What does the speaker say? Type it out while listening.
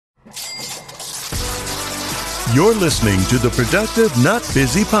You're listening to the Productive Not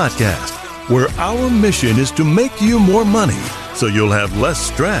Busy podcast, where our mission is to make you more money so you'll have less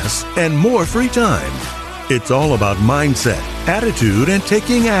stress and more free time. It's all about mindset, attitude, and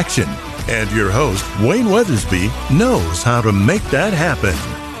taking action. And your host, Wayne Weathersby, knows how to make that happen.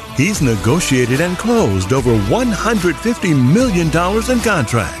 He's negotiated and closed over $150 million in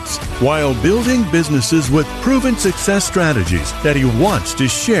contracts while building businesses with proven success strategies that he wants to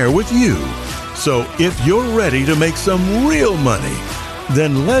share with you. So if you're ready to make some real money,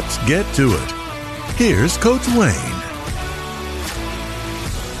 then let's get to it. Here's Coach Wayne.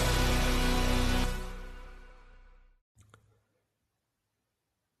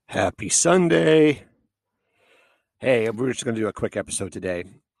 Happy Sunday. Hey, we're just going to do a quick episode today.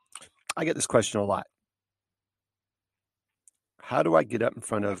 I get this question a lot. How do I get up in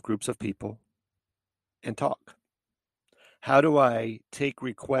front of groups of people and talk? How do I take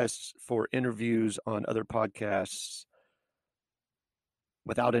requests for interviews on other podcasts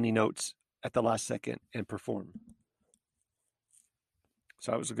without any notes at the last second and perform?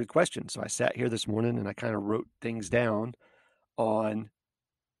 So that was a good question. So I sat here this morning and I kind of wrote things down on,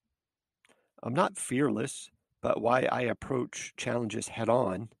 I'm not fearless, but why I approach challenges head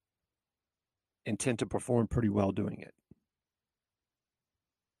on and tend to perform pretty well doing it.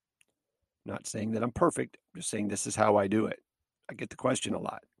 Not saying that I'm perfect, I'm just saying this is how I do it. I get the question a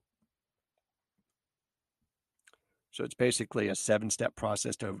lot. So it's basically a 7-step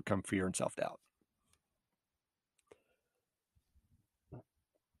process to overcome fear and self-doubt.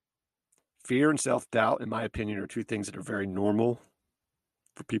 Fear and self-doubt, in my opinion, are two things that are very normal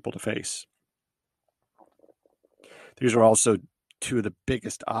for people to face. These are also two of the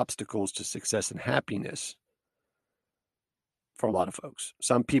biggest obstacles to success and happiness for a lot of folks.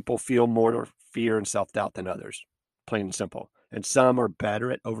 Some people feel more fear and self-doubt than others, plain and simple. And some are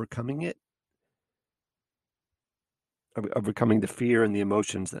better at overcoming it, overcoming the fear and the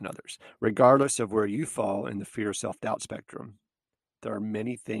emotions than others. Regardless of where you fall in the fear self-doubt spectrum, there are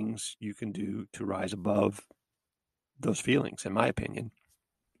many things you can do to rise above those feelings, in my opinion.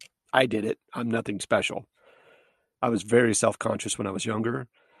 I did it. I'm nothing special. I was very self-conscious when I was younger.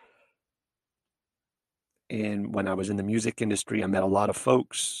 And when I was in the music industry, I met a lot of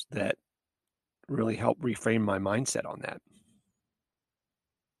folks that really helped reframe my mindset on that.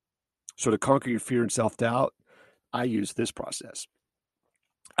 So to conquer your fear and self-doubt, I used this process.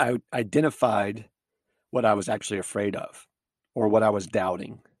 I identified what I was actually afraid of or what I was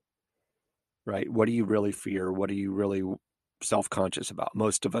doubting, right? What do you really fear? What are you really self-conscious about?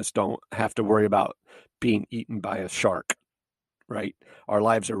 Most of us don't have to worry about being eaten by a shark, right? Our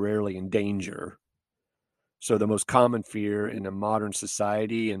lives are rarely in danger. So the most common fear in a modern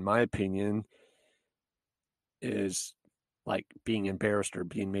society, in my opinion, is like being embarrassed or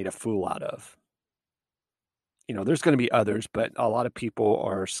being made a fool out of. You know, there's going to be others, but a lot of people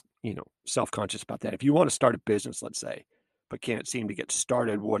are, self-conscious about that. If you want to start a business, let's say, but can't seem to get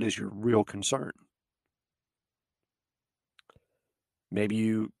started, what is your real concern? Maybe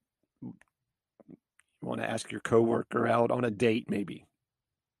you want to ask your coworker out on a date, maybe.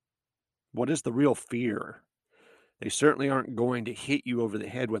 What is the real fear? They certainly aren't going to hit you over the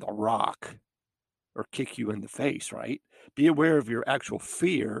head with a rock or kick you in the face, right? Be aware of your actual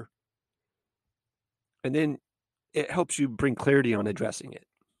fear, and then it helps you bring clarity on addressing it.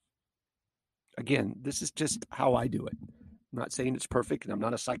 Again, this is just how I do it. I'm not saying it's perfect, and I'm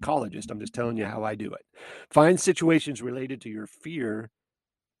not a psychologist. I'm just telling you how I do it. Find situations related to your fear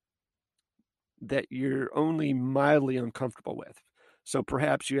that you're only mildly uncomfortable with. So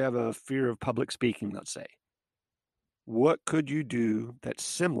perhaps you have a fear of public speaking, let's say. What could you do that's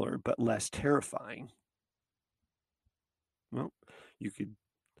similar but less terrifying? Well, you could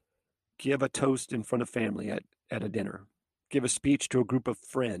give a toast in front of family at a dinner. Give a speech to a group of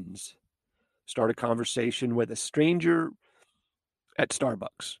friends. Start a conversation with a stranger at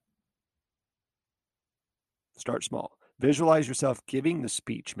Starbucks. Start small. Visualize yourself giving the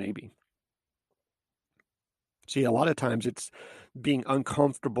speech, maybe. See, a lot of times it's being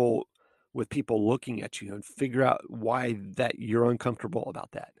uncomfortable with people looking at you and figure out why that you're uncomfortable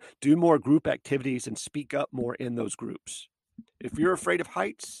about that. Do more group activities and speak up more in those groups. If you're afraid of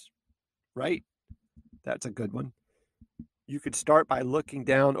heights, right? That's a good one. You could start by looking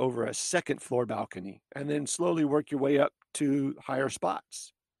down over a second floor balcony and then slowly work your way up to higher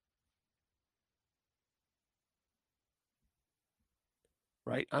spots.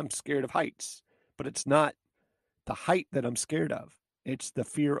 Right? I'm scared of heights, but it's not the height that I'm scared of. It's the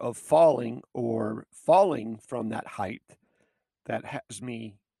fear of falling or falling from that height that has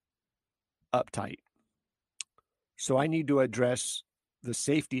me uptight. So I need to address the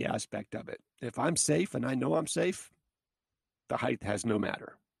safety aspect of it. If I'm safe and I know I'm safe, the height has no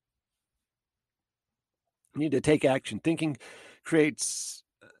matter. You need to take action. Thinking creates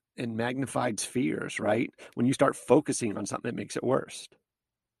and magnifies fears, right? When you start focusing on something, it makes it worse.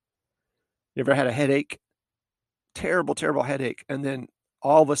 You ever had a headache? Terrible, terrible headache. And then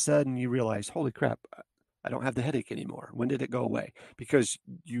all of a sudden you realize, holy crap, I don't have the headache anymore. When did it go away? Because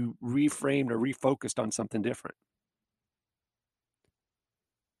you reframed or refocused on something different.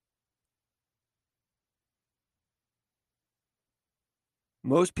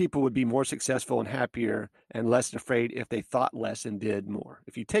 Most people would be more successful and happier and less afraid if they thought less and did more.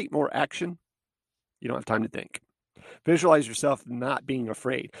 If you take more action, you don't have time to think. Visualize yourself not being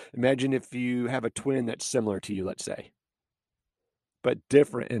afraid. Imagine if you have a twin that's similar to you, let's say, but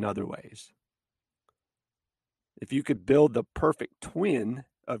different in other ways. If you could build the perfect twin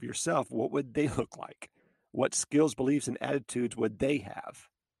of yourself, what would they look like? What skills, beliefs, and attitudes would they have?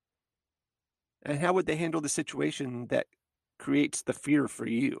 And how would they handle the situation that creates the fear for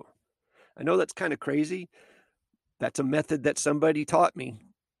you? I know that's kind of crazy. That's a method that somebody taught me,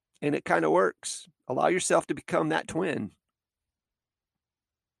 and it kind of works. Allow yourself to become that twin.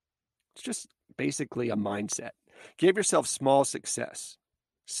 It's just basically a mindset. Give yourself small success.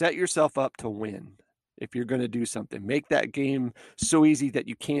 Set yourself up to win. If you're going to do something, make that game so easy that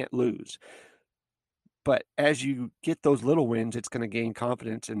you can't lose. But as you get those little wins, it's going to gain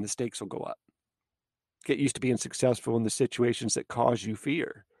confidence and the stakes will go up. Get used to being successful in the situations that cause you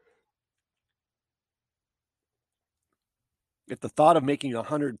fear. If the thought of making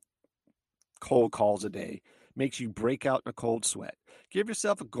 100 cold calls a day makes you break out in a cold sweat, give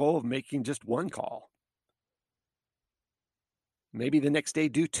yourself a goal of making just one call. Maybe the next day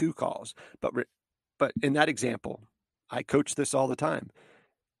do 2 calls. But in that example, I coach this all the time.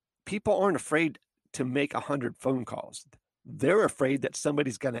 People aren't afraid to make 100 phone calls. They're afraid that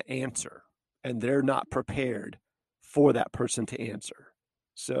somebody's going to answer, and they're not prepared for that person to answer.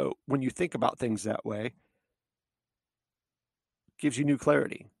 So when you think about things that way, it gives you new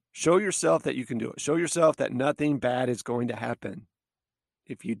clarity. Show yourself that you can do it. Show yourself that nothing bad is going to happen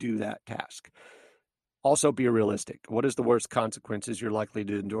if you do that task. Also, be realistic. What is the worst consequences you're likely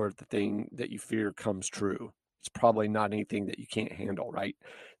to endure if the thing that you fear comes true? It's probably not anything that you can't handle, right?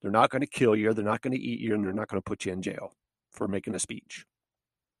 They're not going to kill you, they're not going to eat you, and they're not going to put you in jail for making a speech.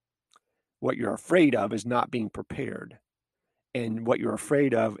 What you're afraid of is not being prepared. And what you're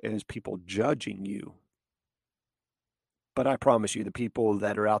afraid of is people judging you. But I promise you, the people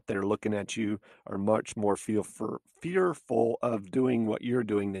that are out there looking at you are much more fearful of doing what you're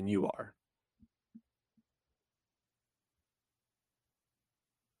doing than you are.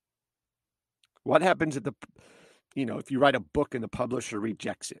 What happens if if you write a book and the publisher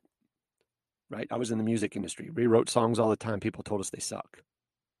rejects it, right? I was in the music industry, rewrote songs all the time. People told us they suck.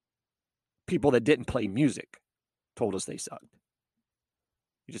 People that didn't play music told us they sucked.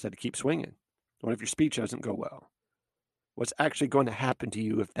 You just had to keep swinging. What if your speech doesn't go well? What's actually going to happen to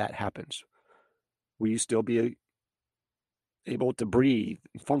you if that happens? Will you still be able to breathe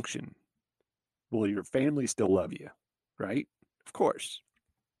and function? Will your family still love you, right? Of course.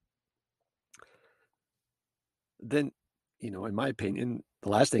 Then, in my opinion, the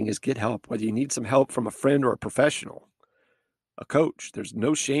last thing is get help. Whether you need some help from a friend or a professional, a coach, there's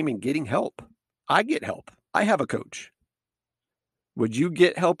no shame in getting help. I get help. I have a coach. Would you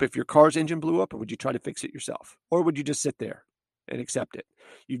get help if your car's engine blew up, or would you try to fix it yourself? Or would you just sit there and accept it?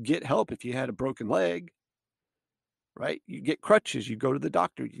 You'd get help if you had a broken leg, right? You get crutches, you go to the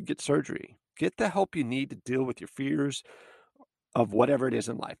doctor, you get surgery. Get the help you need to deal with your fears of whatever it is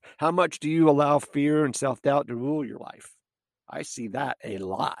in life. How much do you allow fear and self-doubt to rule your life? I see that a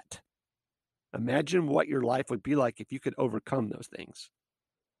lot. Imagine what your life would be like if you could overcome those things.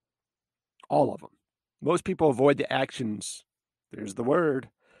 All of them. Most people avoid the actions. There's the word.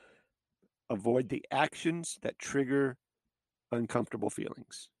 Avoid the actions that trigger uncomfortable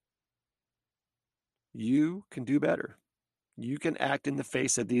feelings. You can do better. You can act in the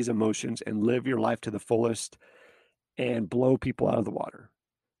face of these emotions and live your life to the fullest and blow people out of the water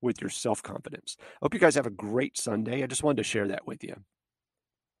with your self-confidence. I hope you guys have a great Sunday. I just wanted to share that with you.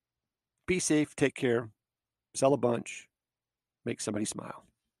 Be safe, take care, sell a bunch, make somebody smile.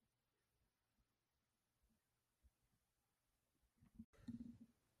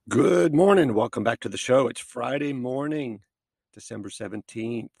 Good morning. Welcome back to the show. It's Friday morning, December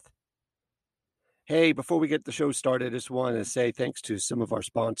 17th. Hey, before we get the show started, I just want to say thanks to some of our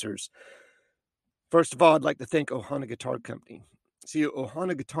sponsors. First of all, I'd like to thank Ohana Guitar Company. See,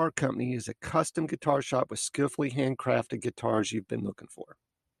 Ohana Guitar Company is a custom guitar shop with skillfully handcrafted guitars you've been looking for.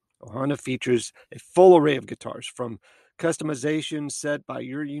 Ohana features a full array of guitars, from Customization set by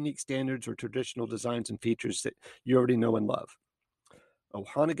your unique standards or traditional designs and features that you already know and love.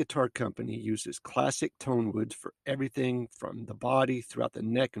 Ohana Guitar Company uses classic tone woods for everything from the body throughout the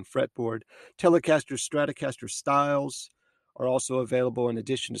neck and fretboard. Telecaster, Stratocaster styles are also available in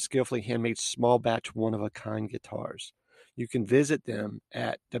addition to skillfully handmade small batch one-of-a-kind guitars. You can visit them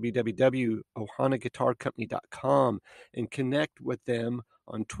at www.ohanaguitarcompany.com and connect with them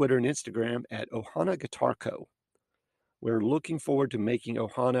on Twitter and Instagram at Ohana Guitar Co. We're looking forward to making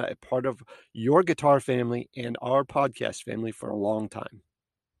Ohana a part of your guitar family and our podcast family for a long time.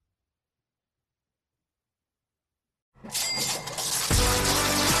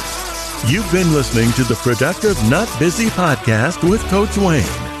 You've been listening to the Productive Not Busy podcast with Coach Wayne.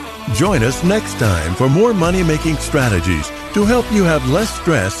 Join us next time for more money-making strategies to help you have less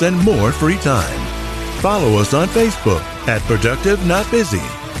stress and more free time. Follow us on Facebook at Productive Not Busy,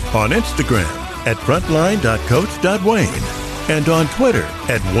 on Instagram at frontline.coach.wayne, and on Twitter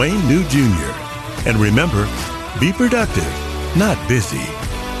at Wayne New Jr. And remember, be productive, not busy.